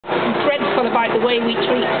about the way we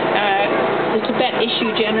treat the Tibet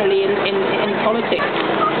issue generally in politics.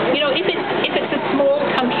 You know, if it's a small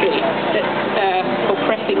country that's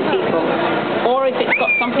oppressing people, or if it's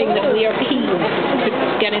got something that we are keen to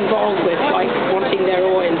get involved with, like wanting their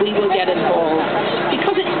oil, we will get involved.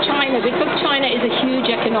 Because China is a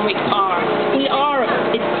huge economic power, we are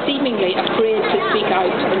seemingly afraid to speak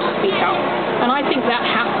out and to speak up. And I think that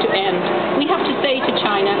has to end. We have to say to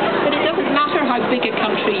China that it doesn't matter how big a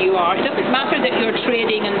country you are, it doesn't matter that you're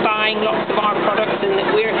trading and buying lots of our products and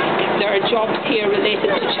that there are jobs here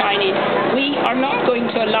related to Chinese. We are not going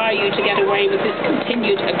to allow you to get away with this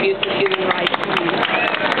continued abuse of human rights.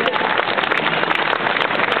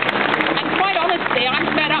 And quite honestly, I'm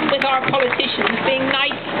fed up with our politicians being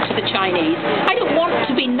nice to the Chinese. I don't want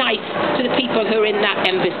to be nice to the people who are in that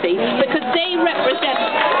embassy because they represent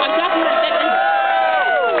a government that is...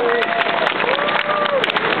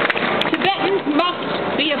 Tibetans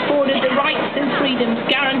must be afforded the rights and freedoms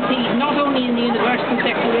guaranteed not only in the Universal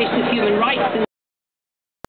Declaration of Human Rights